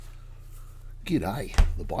G'day,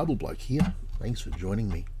 the Bible Bloke here. Thanks for joining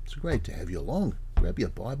me. It's great to have you along. Grab your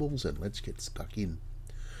Bibles and let's get stuck in.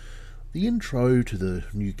 The intro to the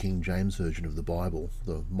New King James Version of the Bible,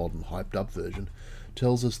 the modern hyped up version,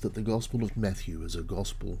 tells us that the Gospel of Matthew is a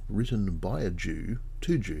gospel written by a Jew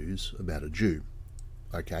to Jews about a Jew.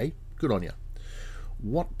 Okay, good on you.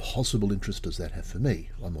 What possible interest does that have for me?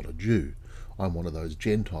 I'm not a Jew. I'm one of those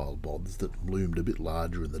Gentile bods that loomed a bit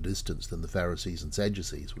larger in the distance than the Pharisees and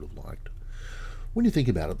Sadducees would have liked. When you think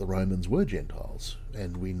about it, the Romans were Gentiles,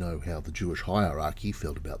 and we know how the Jewish hierarchy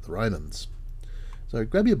felt about the Romans. So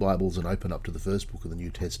grab your Bibles and open up to the first book of the New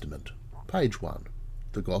Testament, page 1,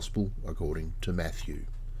 the Gospel according to Matthew.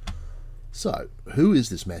 So, who is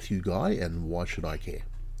this Matthew guy, and why should I care?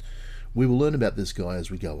 We will learn about this guy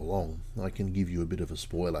as we go along. I can give you a bit of a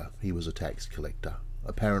spoiler. He was a tax collector.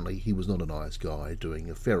 Apparently, he was not a nice guy doing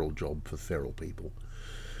a feral job for feral people.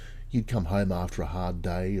 You'd come home after a hard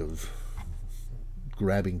day of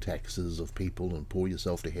grabbing taxes of people and pour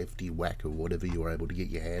yourself a hefty whack of whatever you were able to get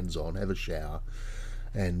your hands on, have a shower,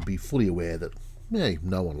 and be fully aware that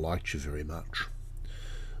no one liked you very much.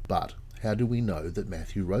 But how do we know that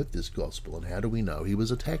Matthew wrote this gospel, and how do we know he was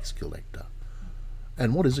a tax collector?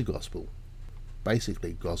 And what is a gospel?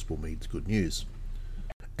 Basically, gospel means good news.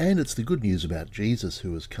 And it's the good news about Jesus,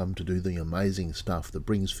 who has come to do the amazing stuff that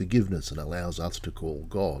brings forgiveness and allows us to call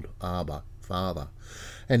God, Abba, Father,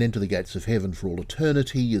 and enter the gates of heaven for all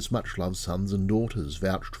eternity as much-loved sons and daughters,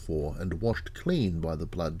 vouched for and washed clean by the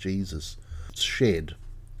blood Jesus shed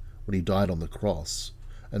when he died on the cross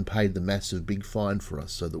and paid the massive big fine for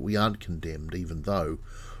us so that we aren't condemned, even though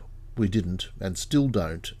we didn't and still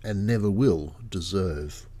don't and never will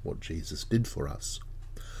deserve what Jesus did for us.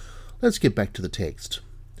 Let's get back to the text.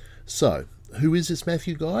 So, who is this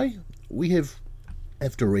Matthew guy? We have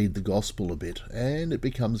to read the gospel a bit, and it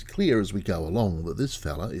becomes clear as we go along that this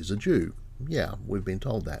fella is a Jew. Yeah, we've been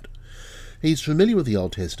told that. He's familiar with the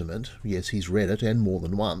Old Testament. Yes, he's read it, and more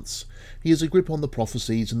than once. He has a grip on the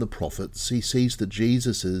prophecies and the prophets. He sees that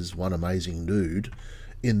Jesus is one amazing dude,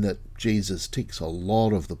 in that Jesus ticks a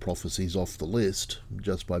lot of the prophecies off the list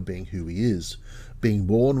just by being who he is, being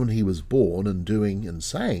born when he was born and doing and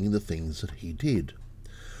saying the things that he did.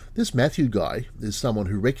 This Matthew guy is someone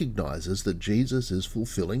who recognizes that Jesus is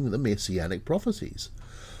fulfilling the messianic prophecies.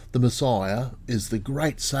 The Messiah is the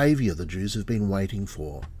great saviour the Jews have been waiting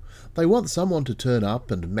for. They want someone to turn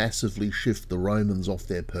up and massively shift the Romans off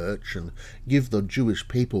their perch and give the Jewish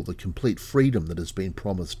people the complete freedom that has been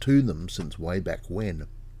promised to them since way back when.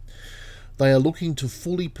 They are looking to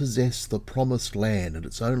fully possess the promised land, and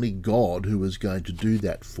it's only God who is going to do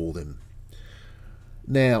that for them.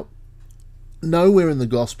 Now, nowhere in the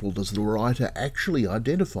Gospel does the writer actually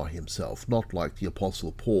identify himself, not like the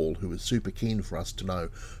Apostle Paul, who is super keen for us to know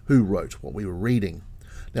who wrote what we were reading.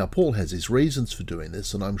 Now, Paul has his reasons for doing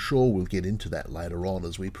this, and I'm sure we'll get into that later on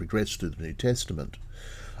as we progress through the New Testament.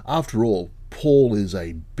 After all, Paul is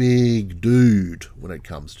a big dude when it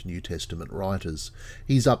comes to New Testament writers.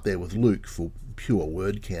 He's up there with Luke for pure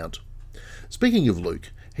word count. Speaking of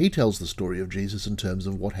Luke, he tells the story of Jesus in terms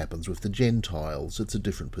of what happens with the Gentiles. It's a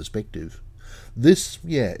different perspective. This,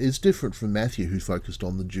 is different from Matthew, who focused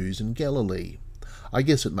on the Jews in Galilee. I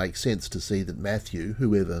guess it makes sense to see that Matthew,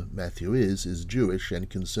 whoever Matthew is Jewish and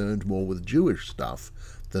concerned more with Jewish stuff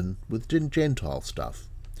than with Gentile stuff.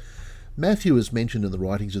 Matthew is mentioned in the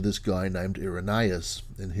writings of this guy named Irenaeus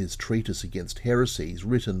in his treatise against heresies,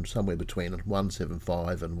 written somewhere between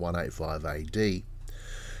 175 and 185 AD.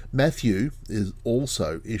 Matthew is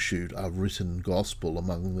also issued a written gospel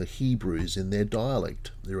among the Hebrews in their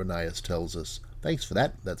dialect, Irenaeus tells us. Thanks for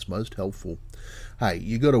that, that's most helpful. Hey,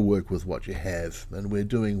 you got to work with what you have, and we're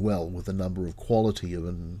doing well with the number of quality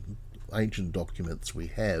of ancient documents we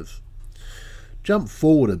have. Jump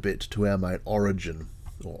forward a bit to our mate Origen,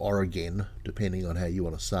 or Origen, depending on how you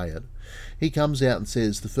want to say it. He comes out and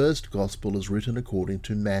says the first gospel is written according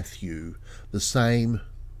to Matthew, the same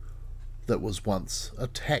that was once a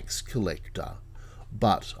tax collector,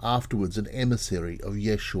 but afterwards an emissary of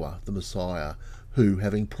Yeshua, the Messiah, who,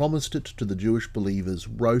 having promised it to the Jewish believers,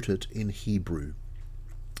 wrote it in Hebrew.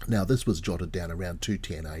 Now, this was jotted down around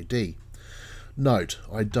 210 AD. Note,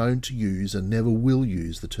 I don't use and never will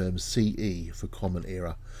use the term CE for Common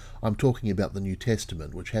Era. I'm talking about the New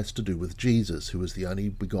Testament, which has to do with Jesus, who is the only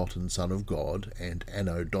begotten Son of God, and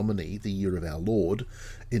Anno Domini, the year of our Lord,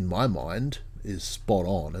 in my mind, is spot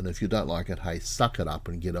on, and if you don't like it, hey, suck it up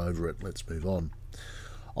and get over it. Let's move on.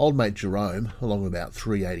 Old mate Jerome, along about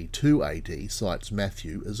 382 AD, cites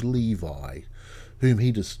Matthew as Levi, whom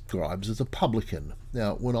he describes as a publican.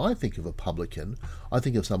 Now, when I think of a publican, I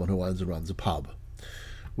think of someone who owns and runs a pub.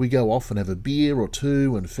 We go off and have a beer or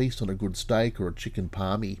two and feast on a good steak or a chicken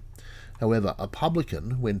palmy. However, a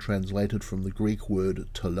publican, when translated from the Greek word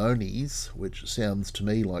tolones, which sounds to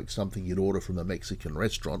me like something you'd order from a Mexican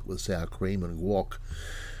restaurant with sour cream and guac,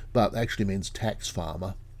 but actually means tax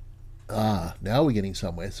farmer. Now we're getting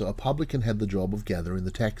somewhere. So a publican had the job of gathering the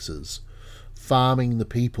taxes, farming the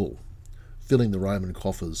people, filling the Roman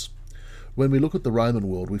coffers. When we look at the Roman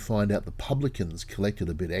world, we find out the publicans collected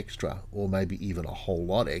a bit extra, or maybe even a whole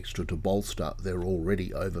lot extra, to bolster their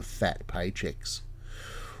already over-fat paychecks.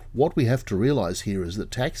 What we have to realise here is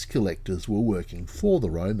that tax collectors were working for the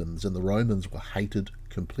Romans, and the Romans were hated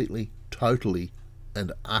completely, totally,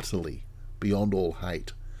 and utterly, beyond all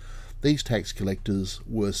hate. These tax collectors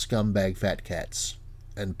were scumbag fat cats,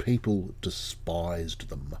 and people despised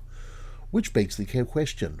them. Which begs the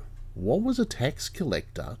question, what was a tax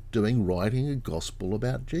collector doing writing a gospel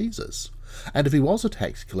about Jesus? And if he was a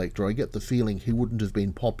tax collector, I get the feeling he wouldn't have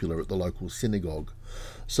been popular at the local synagogue.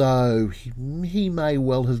 So he may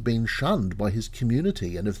well have been shunned by his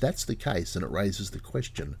community, and if that's the case, then it raises the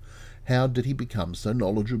question, how did he become so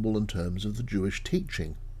knowledgeable in terms of the Jewish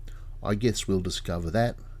teaching? I guess we'll discover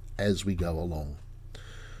that as we go along.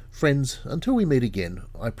 Friends, until we meet again,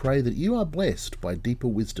 I pray that you are blessed by deeper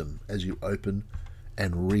wisdom as you open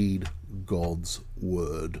and read God's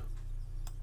Word.